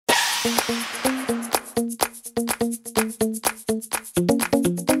Good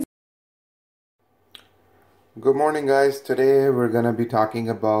morning, guys. Today we're going to be talking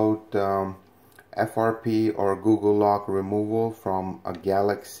about FRP or Google Lock removal from a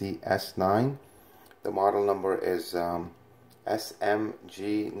Galaxy S9. The model number is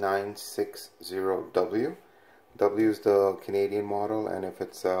SM-G960W. W is the Canadian model, and if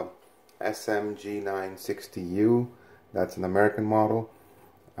it's SM-G960U, that's an American model.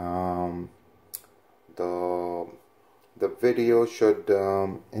 The video should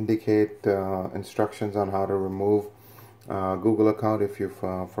indicate instructions on how to remove Google account if you've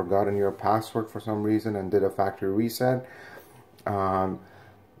forgotten your password for some reason and did a factory reset.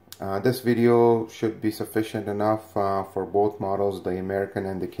 This video should be sufficient enough for both models, the American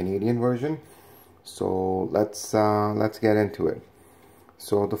and the Canadian version. So let's get into it.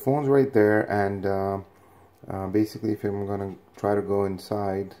 So the phone's right there, and basically if I'm gonna try to go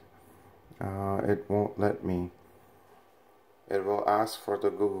inside, it won't let me. It will ask for the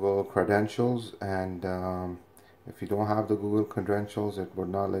Google credentials, and if you don't have the Google credentials, it would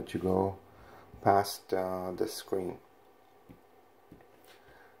not let you go past this screen.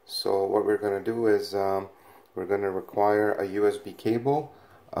 So what we're going to do is we're going to require a USB cable,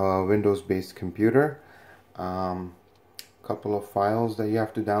 a Windows-based computer, couple of files that you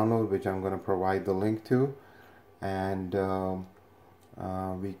have to download, which I'm going to provide the link to, and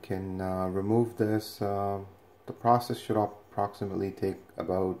we can remove this. The process should approximately take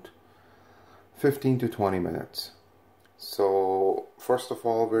about 15 to 20 minutes. So first of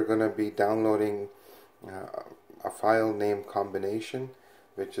all, we're going to be downloading a file named combination,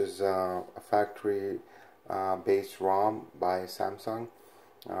 which is a factory based ROM by Samsung.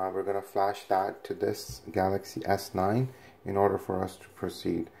 We're going to flash that to this Galaxy S9 in order for us to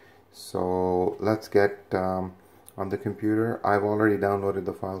proceed. So let's get on the computer. I've already downloaded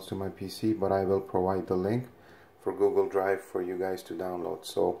the files to my PC, but I will provide the link for Google Drive for you guys to download.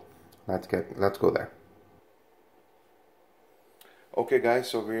 So let's go there. Okay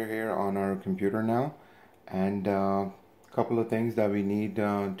guys, so we're here on our computer now, and a couple of things that we need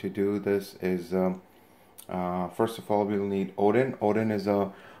to do this is first of all, we'll need Odin. Odin is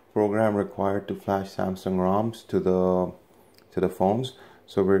a program required to flash Samsung ROMs to the phones.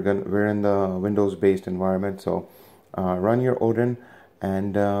 So we're in the Windows based environment, so run your Odin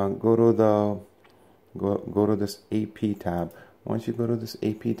and go to this AP tab. Once you go to this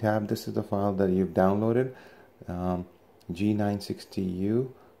AP tab, this is the file that you've downloaded,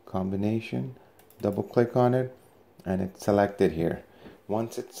 G960U combination. Double click on it and it's selected here.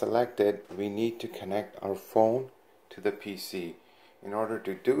 Once it's selected, we need to connect our phone to the PC. In order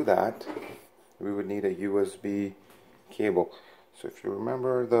to do that, we would need a USB cable. So if you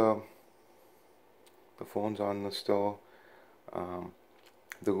remember, the phone's on the still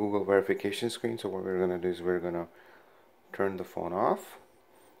the Google verification screen. So what we're going to do is we're going to turn the phone off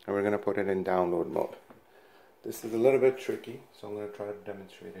and we're going to put it in download mode. This is a little bit tricky, so I'm going to try to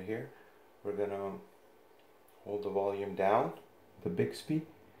demonstrate it here. We're going to hold the volume down, the Bixby,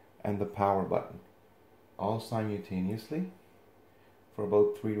 and the power button all simultaneously for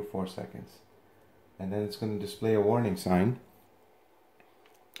about 3 to 4 seconds. And then it's going to display a warning sign.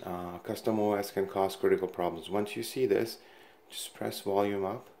 Custom OS can cause critical problems. Once you see this, just press volume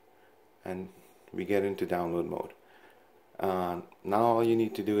up and we get into download mode. Now all you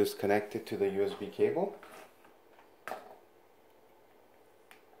need to do is connect it to the USB cable.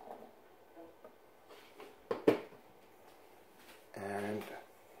 And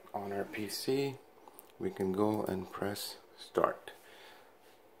on our PC, we can go and press start.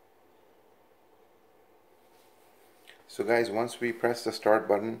 So guys, once we press the start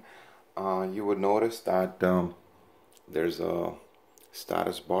button, you would notice that there's a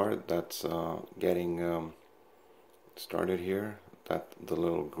status bar that's getting started here, the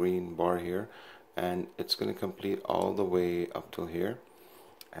little green bar here, and it's going to complete all the way up till here,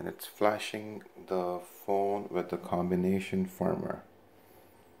 and it's flashing the phone with the combination firmware.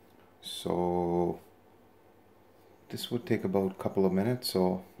 So this would take about a couple of minutes,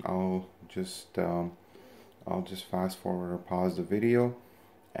 so I'll just fast forward or pause the video,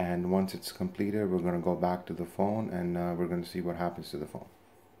 and once it's completed, we're going to go back to the phone and we're going to see what happens to the phone.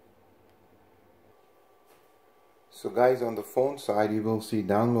 So guys, on the phone side, you will see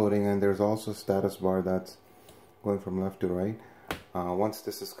downloading, and there's also a status bar that's going from left to right. Once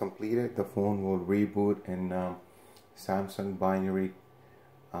this is completed, the phone will reboot in Samsung binary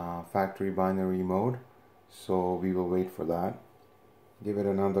factory binary mode. So we will wait for that. Give it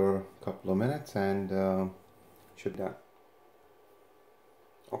another couple of minutes and should done.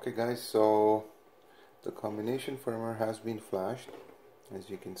 Okay guys, so the combination firmware has been flashed, as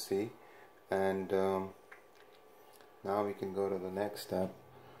you can see. And now we can go to the next step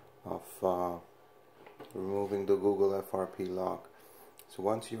of removing the Google FRP lock. So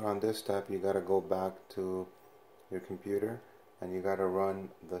once you're on this step, you got to go back to your computer and you got to run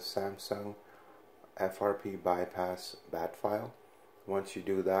the Samsung FRP bypass bat file. Once you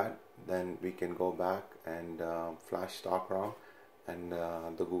do that, then we can go back and flash Stock Rom and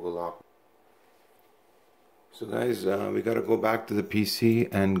the Google lock. So guys, we got to go back to the PC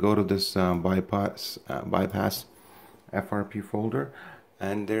and go to this bypass FRP folder,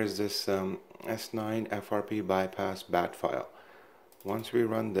 and there's this S9 FRP bypass bat file. Once we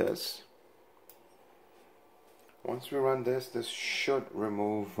run this, this should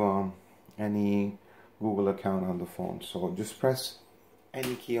remove any Google account on the phone. So just press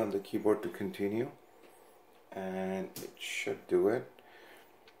any key on the keyboard to continue, and it should do it.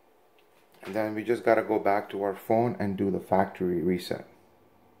 And then we just gotta go back to our phone and do the factory reset.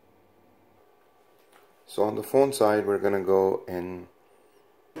 So on the phone side, we're gonna go in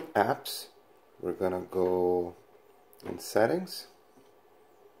apps, we're gonna go in settings,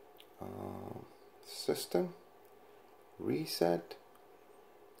 system, reset,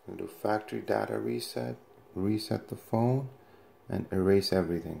 and do factory data reset, reset the phone, and erase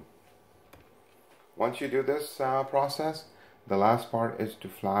everything. Once you do this process, the last part is to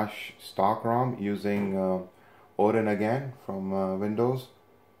flash Stock Rom using Odin again from Windows.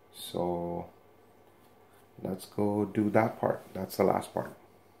 So let's go do that part. That's the last part.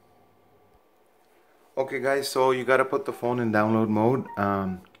 Okay guys, so you gotta put the phone in download mode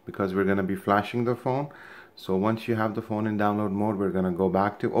because we're gonna be flashing the phone. So once you have the phone in download mode, we're gonna go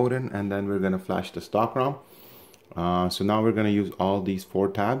back to Odin and then we're gonna flash the Stock Rom. So now we're gonna use all these 4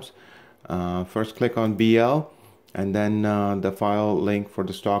 tabs. First click on BL, and then the file link for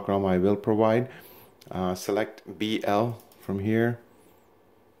the Stock Rom I will provide. Select BL from here.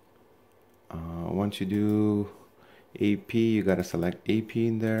 Once you do AP, you gotta select AP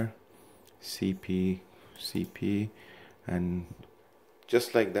in there, CP, CP, and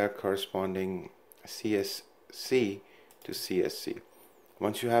just like that, corresponding CSC to CSC.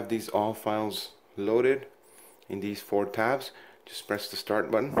 Once you have these all files loaded in these 4 tabs, just press the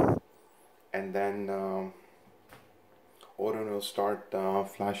start button, and then Odin will start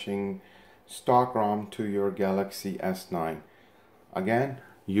flashing Stock Rom to your Galaxy S9. Again,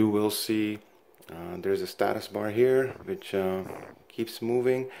 you will see there's a status bar here which keeps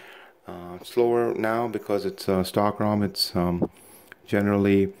moving slower now because it's Stock Rom. It's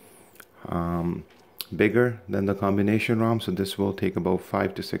generally bigger than the combination ROM, so this will take about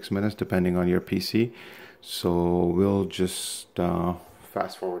 5 to 6 minutes depending on your PC. So we'll just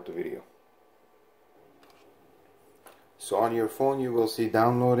fast forward the video. So on your phone you will see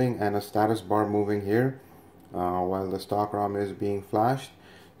downloading and a status bar moving here while the Stock Rom is being flashed.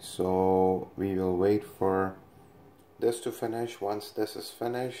 So we will wait for this to finish. Once this is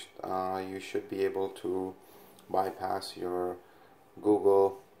finished, you should be able to bypass your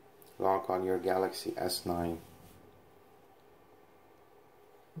Google lock on your Galaxy S9.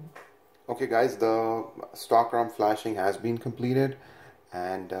 Okay guys, the Stock Rom flashing has been completed,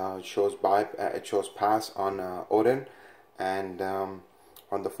 and it shows pass on Odin, and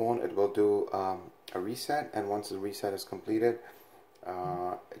on the phone it will do a reset, and once the reset is completed,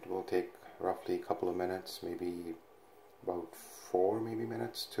 it will take roughly a couple of minutes, maybe about 4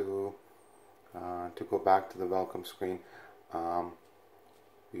 minutes to go back to the welcome screen.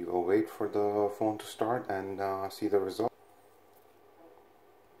 We will wait for the phone to start and see the result.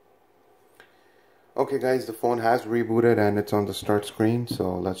 Okay guys, the phone has rebooted and it's on the start screen,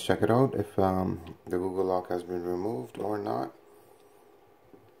 so let's check it out if the Google lock has been removed or not.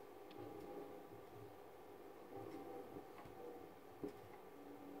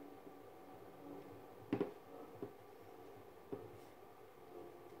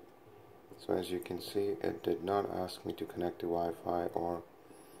 So as you can see, it did not ask me to connect to Wi-Fi or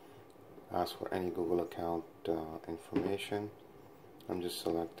ask for any Google account information. I'm just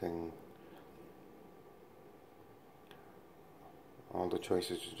selecting all the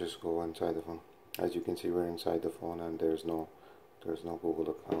choices to just go inside the phone. As you can see, we're inside the phone and there's no Google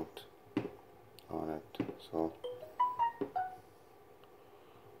account on it. So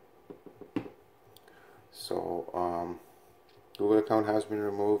Google account has been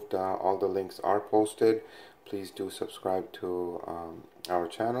removed. All the links are posted. Please do subscribe to our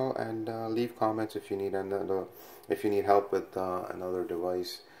channel and leave comments if you need help with another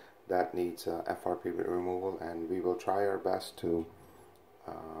device that needs FRP removal, and we will try our best to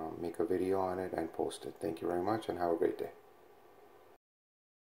make a video on it and post it. Thank you very much and have a great day.